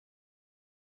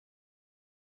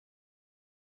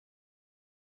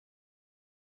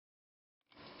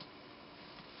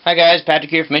Hi guys,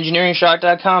 Patrick here from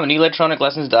EngineeringShock.com and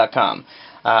electroniclessons.com.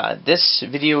 This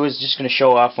video is just going to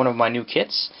show off one of my new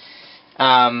kits.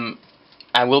 I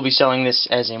will be selling this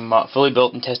as a fully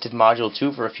built and tested Module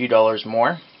 2 for a few dollars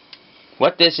more.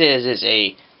 What this is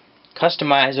a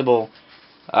customizable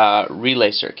relay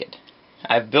circuit.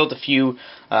 I've built a few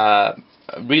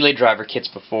relay driver kits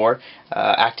before,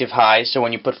 active high, so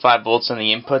when you put 5 volts on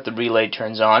the input, the relay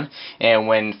turns on, and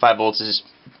when 5 volts is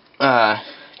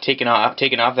taken off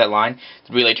that line,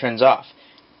 the relay turns off.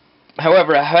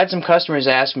 However, I had some customers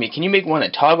ask me, can you make one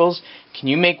that toggles? Can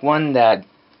you make one that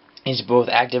is both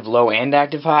active low and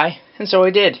active high? And so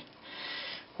I did.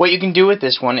 What you can do with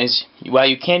this one is, while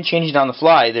you can change it on the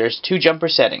fly, there's 2 jumper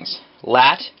settings.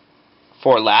 Lat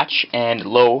for latch and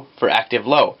low for active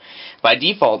low. By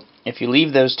default, if you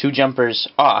leave those 2 jumpers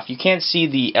off, you can't see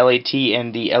the LAT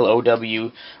and the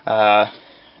LOW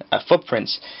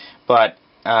footprints, but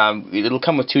it'll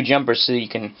come with 2 jumpers, so you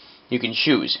can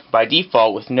choose. By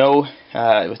default, with no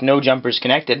jumpers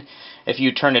connected, if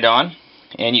you turn it on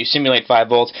and you simulate 5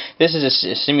 volts, this is a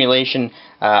simulation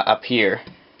up here.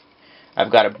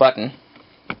 I've got a button,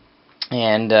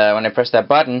 and when I press that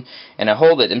button and I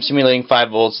hold it, I'm simulating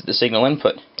 5 volts at the signal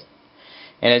input.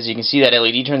 And as you can see, that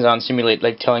LED turns on,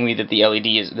 telling me that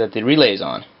the relay is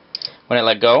on. When I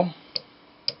let go,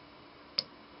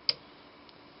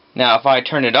 now if I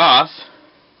turn it off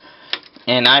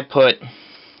and I put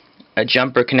a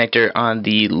jumper connector on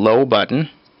the low button,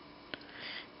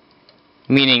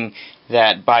 meaning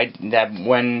that by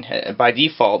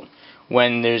default,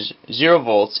 when there's 0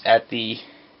 volts at the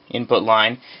input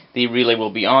line, the relay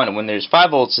will be on, and when there's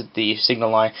 5 volts at the signal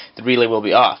line, the relay will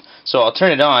be off. So I'll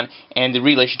turn it on, and the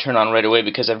relay should turn on right away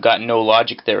because I've got no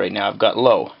logic there right now. I've got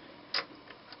low.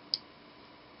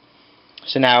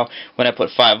 So now, when I put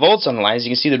 5 volts on the line, as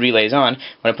you can see, the relay is on.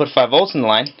 When I put 5 volts on the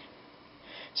line,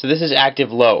 so this is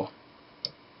active low.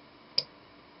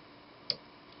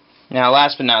 Now,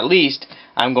 last but not least,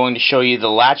 I'm going to show you the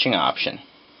latching option.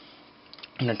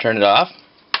 I'm going to turn it off,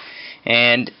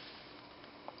 and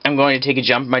I'm going to take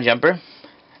my jumper,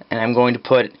 and I'm going to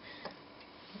put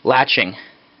latching.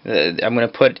 I'm going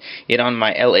to put it on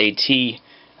my LAT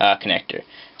connector.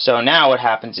 So now what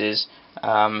happens is,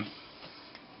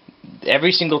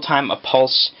 every single time a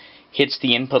pulse hits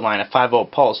the input line, a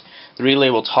 5-volt pulse, the relay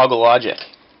will toggle logic.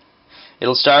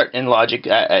 It'll start in logic.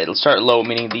 It'll start low,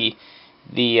 meaning the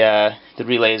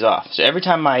relay is off. So every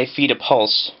time I feed a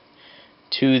pulse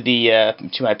to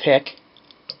my pick,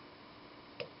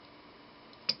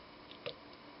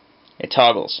 it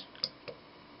toggles.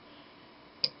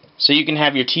 So you can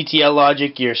have your TTL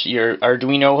logic, your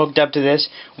Arduino hooked up to this.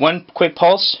 One quick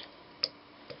pulse,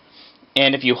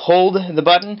 and if you hold the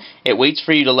button, it waits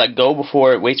for you to let go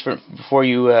before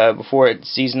it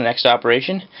sees the next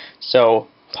operation. So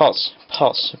pulse,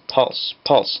 pulse, pulse,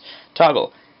 pulse,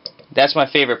 toggle. That's my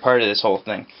favorite part of this whole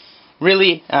thing.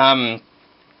 Really,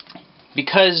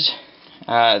 because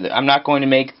I'm not going to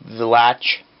make the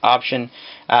latch option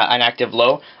an active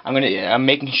low, I want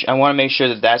to make sure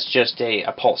that that's just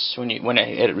a pulse when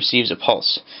it receives a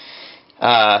pulse.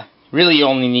 Really, you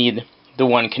only need the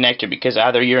one connector, because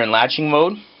either you're in latching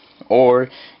mode, or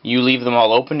you leave them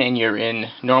all open and you're in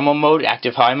normal mode,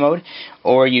 active high mode,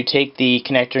 or you take the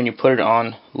connector and you put it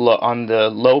on the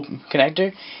low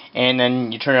connector, and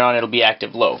then you turn it on, it'll be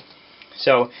active low.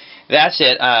 So that's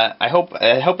it. I hope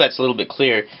that's a little bit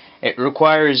clear. It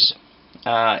requires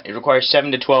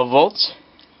 7 to 12 volts.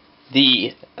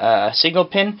 The signal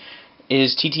pin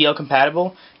is TTL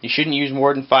compatible. You shouldn't use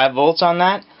more than 5 volts on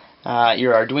that.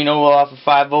 Your Arduino will offer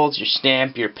 5 volts. Your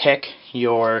stamp, your PIC,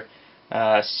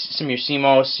 some of your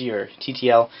CMOS, your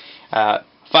TTL.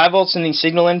 5 volts in the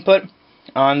signal input.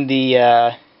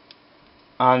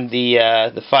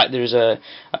 There's a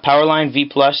power line, V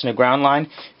plus, and a ground line.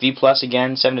 V plus,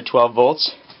 again, 7 to 12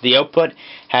 volts. The output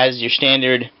has your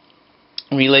standard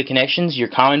relay connections, your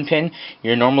common pin,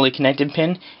 your normally connected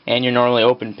pin, and your normally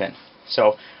open pin.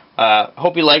 So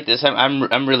hope you like this.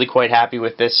 I'm really quite happy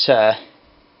with this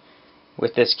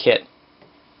kit.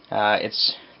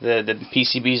 The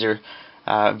PCBs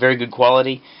are very good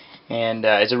quality, and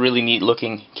it's a really neat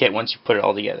looking kit once you put it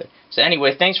all together. So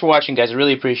anyway, thanks for watching, guys. I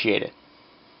really appreciate it.